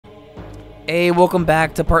Hey, welcome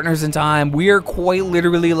back to Partners in Time. We are quite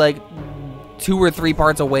literally like 2 or 3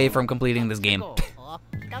 parts away from completing this game.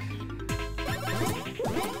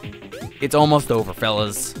 It's almost over,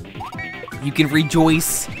 fellas. You can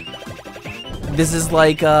rejoice. This is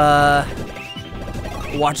like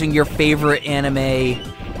watching your favorite anime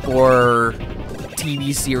or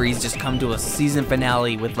TV series just come to a season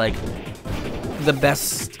finale with like the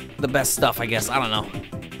best stuff, I guess. I don't know.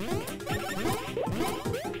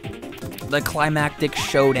 The climactic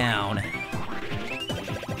showdown.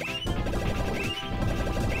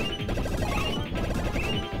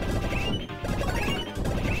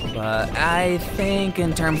 But I think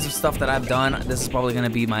in terms of stuff that I've done, this is probably going to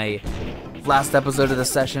be my last episode of the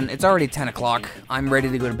session. It's already 10 o'clock. I'm ready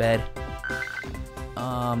to go to bed.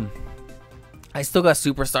 I still got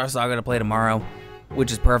Superstar Saga to play tomorrow,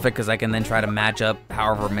 which is perfect because I can then try to match up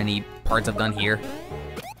however many parts I've done here.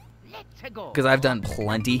 Because I've done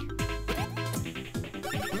plenty.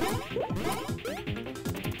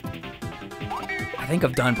 I think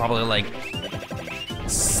I've done probably like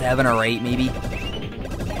 7 or 8 maybe.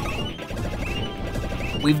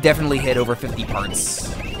 We've definitely hit over 50 parts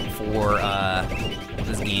for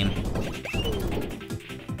this game.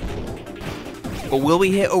 But will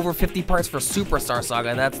we hit over 50 parts for Superstar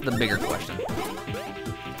Saga? That's the bigger question.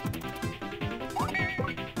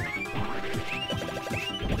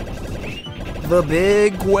 The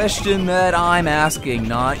big question that I'm asking,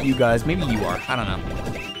 not you guys. Maybe you are. I don't know.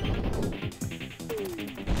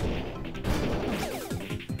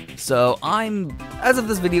 So as of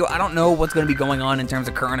this video, I don't know what's going to be going on in terms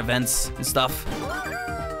of current events and stuff.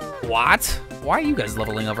 What? Why are you guys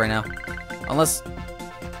leveling up right now? Unless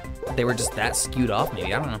they were just that skewed off,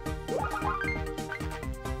 maybe. I don't know.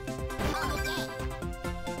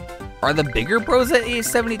 Are the bigger bros at age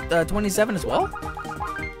 27 as well?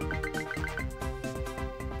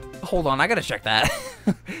 Hold on, I gotta check that.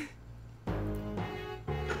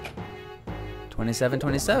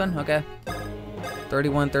 27, okay.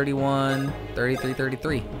 31, 33,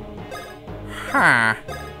 33. Huh.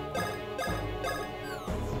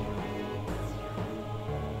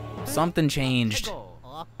 Something changed.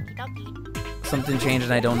 Something changed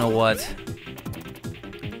and I don't know what.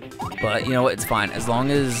 But you know what, it's fine. As long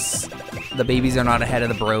as the babies are not ahead of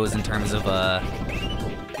the bros in terms of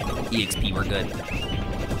EXP, we're good.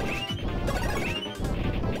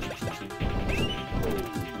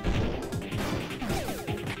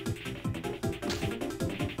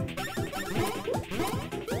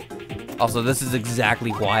 Also, this is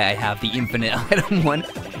exactly why I have the infinite item one.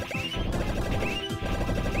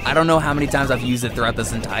 I don't know how many times I've used it throughout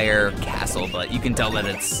this entire castle, but you can tell that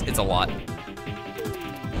it's a lot.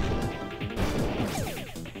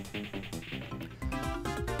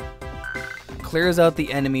 Clears out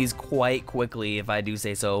the enemies quite quickly, if I do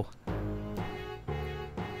say so.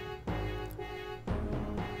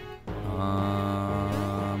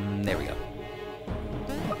 There we go.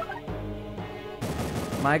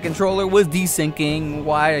 My controller was desyncing.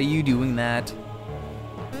 Why are you doing that?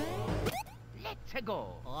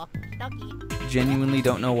 Genuinely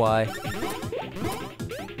don't know why.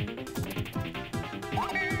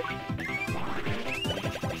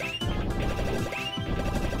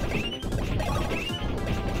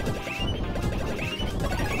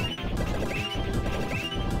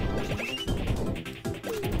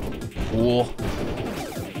 Cool.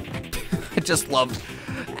 I just love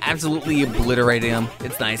absolutely obliterating them.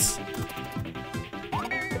 It's nice.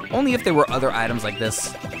 Only if there were other items like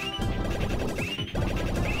this.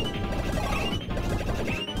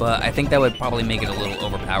 But I think that would probably make it a little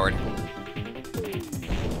overpowered.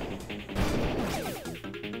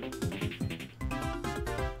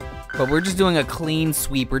 But we're just doing a clean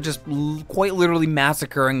sweep. We're just quite literally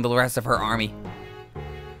massacring the rest of her army.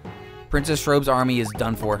 Princess Shrobe's army is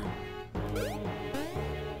done for.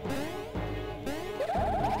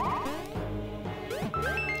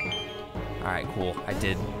 Alright, cool. I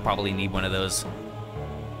did probably need one of those.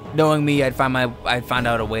 Knowing me, I'd find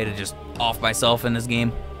out a way to just off myself in this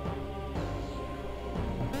game.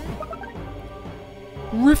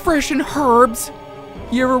 Refreshing herbs.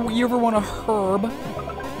 You ever want a herb?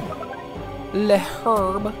 Le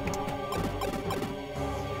herb.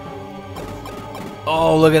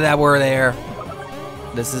 Oh, look at that, we're there.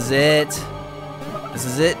 This is it. This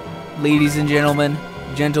is it, ladies and gentlemen.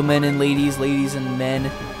 Gentlemen and ladies, ladies and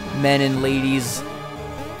men, men and ladies.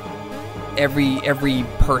 Every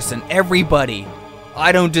person, everybody.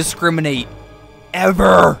 I don't discriminate.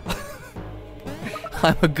 Ever.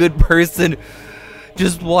 I'm a good person.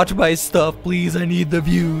 Just watch my stuff, please. I need the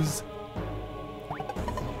views.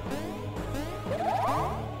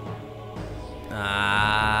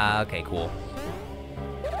 Okay, Okay, cool.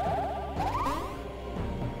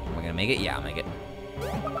 Am I gonna make it? Yeah, I'll make it.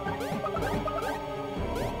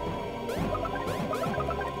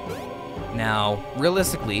 Now,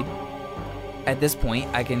 realistically, at this point,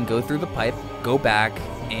 I can go through the pipe, go back,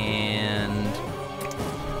 and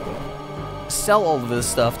sell all of this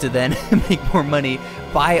stuff to then make more money,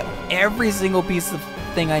 buy every single piece of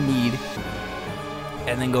thing I need,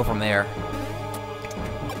 and then go from there.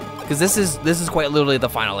 Because this is quite literally the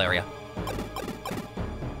final area.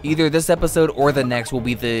 Either this episode or the next will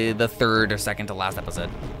be the third or second to last episode.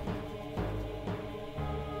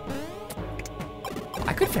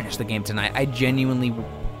 I could finish the game tonight. I genuinely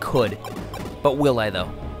could. But will I, though?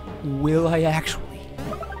 Will I actually?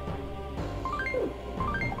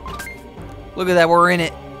 Look at that, we're in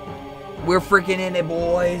it. We're freaking in it,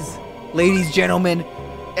 boys. Ladies, gentlemen,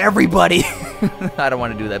 everybody. I don't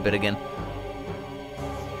want to do that bit again.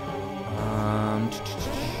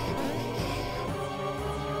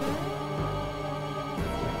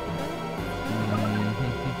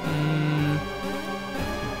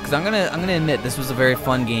 Because I'm gonna admit, this was a very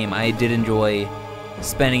fun game. I did enjoy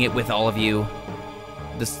spending it with all of you.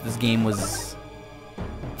 This game was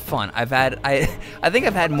fun. I think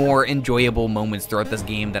I've had more enjoyable moments throughout this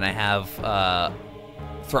game than I have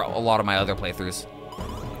throughout a lot of my other playthroughs.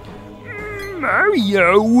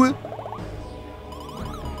 Mario!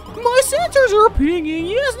 My sensors are pinging,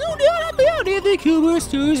 yes, no doubt about it. The Koopa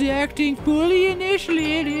Star's acting fully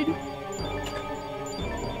initiated.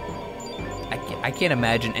 I can't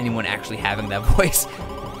imagine anyone actually having that voice.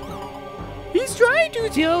 He's trying to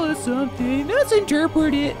tell us something. Let's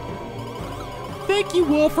interpret it. Thank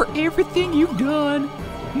you all for everything you've done.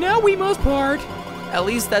 Now we must part. At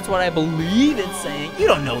least that's what I believe it's saying. You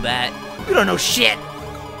don't know that. You don't know shit.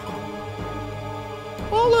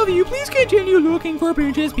 All of you, please continue looking for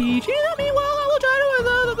Princess Peach. And meanwhile, I will try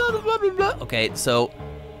to blah, blah, blah, blah. Okay, so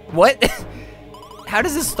what? How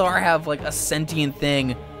does this star have like a sentient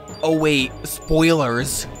thing? Oh wait,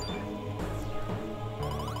 spoilers.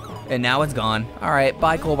 And now it's gone. All right,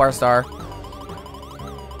 bye, Colbar Star.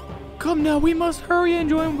 Come now, we must hurry and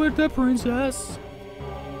join with the princess.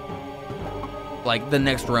 Like, the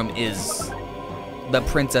next room is the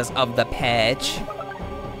princess of the patch.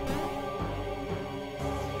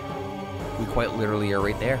 We quite literally are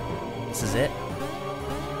right there. This is it.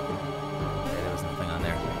 Okay, there was nothing on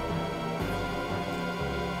there.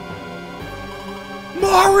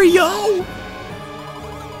 Mario!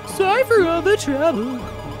 Sorry for all the trouble.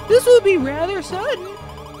 This will be rather sudden.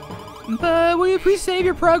 But will you please save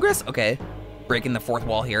your progress? Okay. Breaking the fourth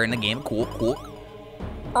wall here in the game. Cool, cool.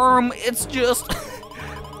 It's just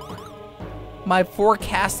my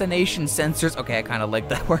forecastination sensors. Okay, I kind of like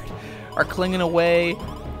that word. Are clinging away.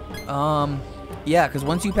 Yeah, because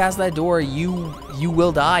once you pass that door, you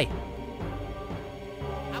will die.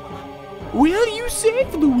 Will you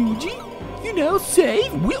save, Luigi? You know,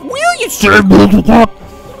 save. Will you save?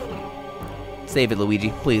 Save it, Luigi,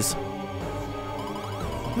 please.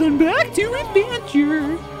 Then back to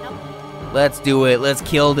adventure. Let's do it. Let's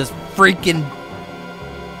kill this freaking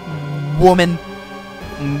woman,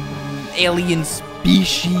 alien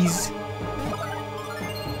species.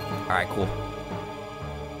 All right, cool.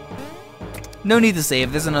 No need to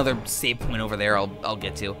save. There's another save point over there I'll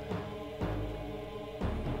get to.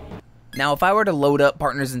 Now, if I were to load up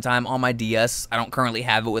Partners in Time on my DS, I don't currently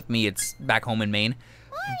have it with me. It's back home in Maine.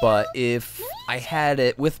 But if I had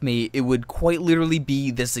it with me, it would quite literally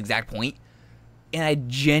be this exact point. And I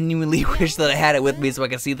genuinely wish that I had it with me so I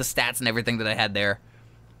could see the stats and everything that I had there.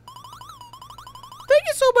 Thank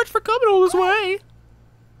you so much for coming all this way.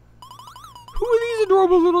 Who are these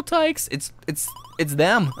adorable little tykes? It's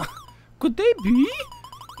them. Could they be?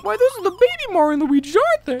 Why, those are the baby Mario and Luigi,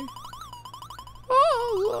 aren't they?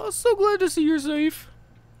 Oh, so glad to see you're safe.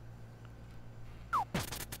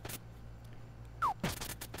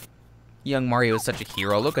 Young Mario is such a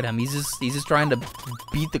hero. Look at him. He's just trying to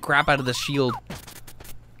beat the crap out of the shield.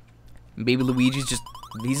 And baby Luigi's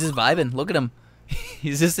he's just vibing. Look at him.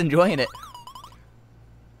 He's just enjoying it.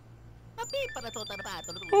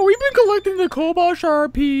 Oh, we've been collecting the Cobalt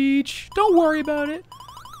Shard, Peach. Don't worry about it.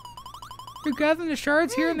 You're gathering the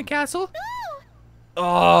shards here in the castle?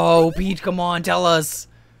 Oh, Peach, come on, tell us.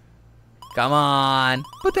 Come on.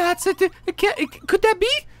 But that's it. Could that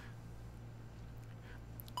be?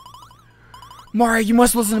 Mario, you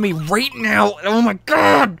must listen to me right now. Oh my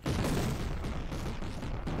god.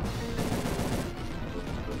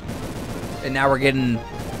 And now we're getting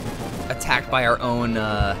attacked by our own,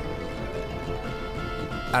 I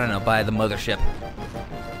don't know, by the mothership.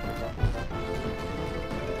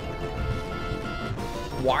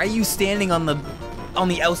 Why are you standing on on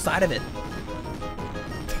the outside of it.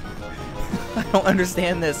 I don't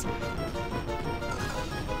understand this.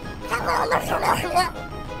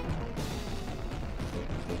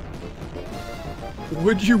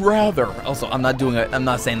 Would you rather? Also, I'm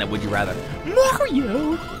not saying that would you rather.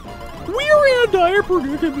 Mario, we are in a dire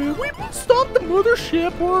predicament. We must stop the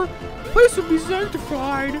mothership or the place will be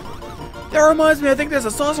sanctified. That reminds me, I think there's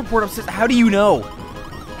a saucer port upstairs. How do you know?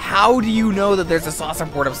 How do you know that there's a saucer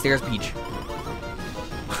port upstairs, Peach?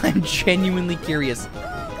 I'm genuinely curious.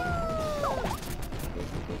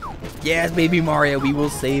 Yes, baby Mario, we will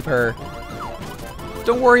save her.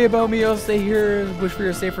 Don't worry about me, I'll stay here and wish for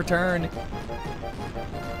your safe return.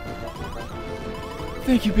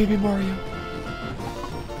 Thank you, baby Mario.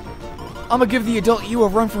 I'm gonna give the adult you a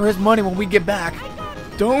run for his money when we get back.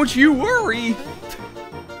 Don't you worry.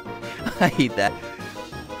 I hate that.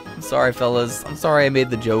 I'm sorry, fellas. I'm sorry I made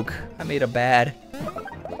the joke. I made a bad.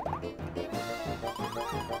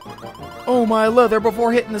 Oh, my leather,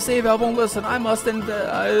 before hitting the save album, listen, I must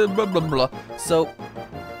blah, blah, blah. So,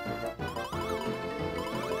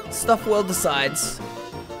 Stuffwell decides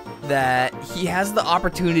that he has the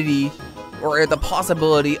opportunity or the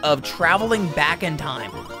possibility of traveling back in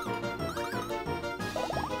time.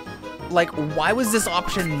 Like, why was this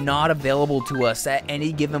option not available to us at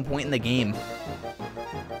any given point in the game?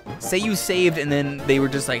 Say you saved and then they were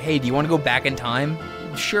just like, hey, do you want to go back in time?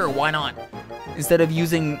 Sure, why not? Instead of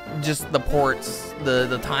using just the ports,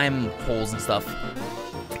 the time holes and stuff.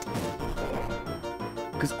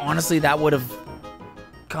 Because honestly, that would have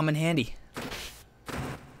come in handy.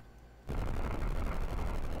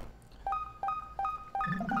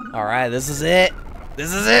 Alright, this is it.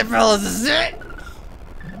 This is it, fellas, this is it!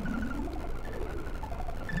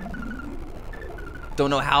 Don't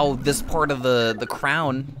know how this part of the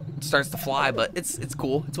crown starts to fly, but it's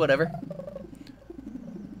cool. It's whatever.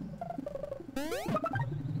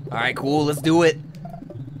 Alright, cool, let's do it.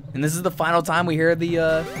 And this is the final time we hear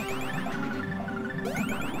the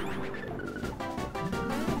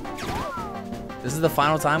this is the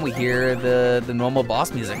final time we hear the normal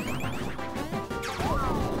boss music.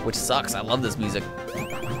 Which sucks, I love this music.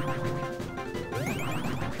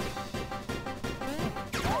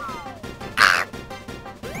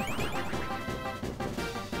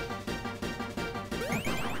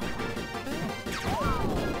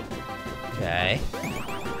 Okay.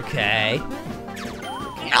 Okay.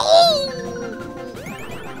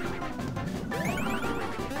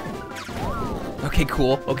 Okay,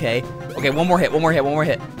 cool. Okay. Okay, one more hit, one more hit, one more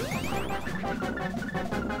hit.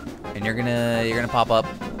 And you're gonna pop up.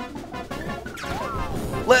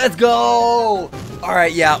 Let's go!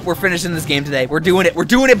 Alright, yeah, we're finishing this game today. We're doing it. We're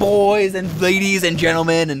doing it, boys and ladies and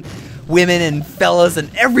gentlemen and women and fellas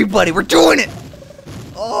and everybody. We're doing it!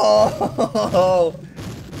 Oh!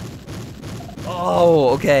 Oh,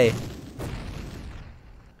 okay.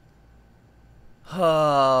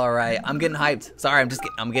 Alright, I'm getting hyped. Sorry,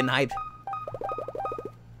 I'm getting hyped.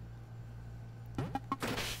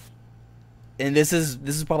 And this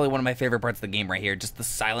is probably one of my favorite parts of the game right here. Just the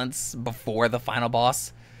silence before the final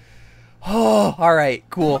boss. Oh, alright,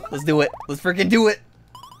 cool. Let's do it. Let's freaking do it.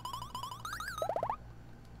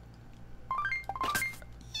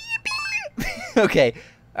 Okay.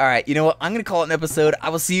 Alright, you know what? I'm going to call it an episode. I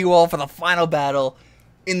will see you all for the final battle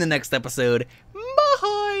in the next episode.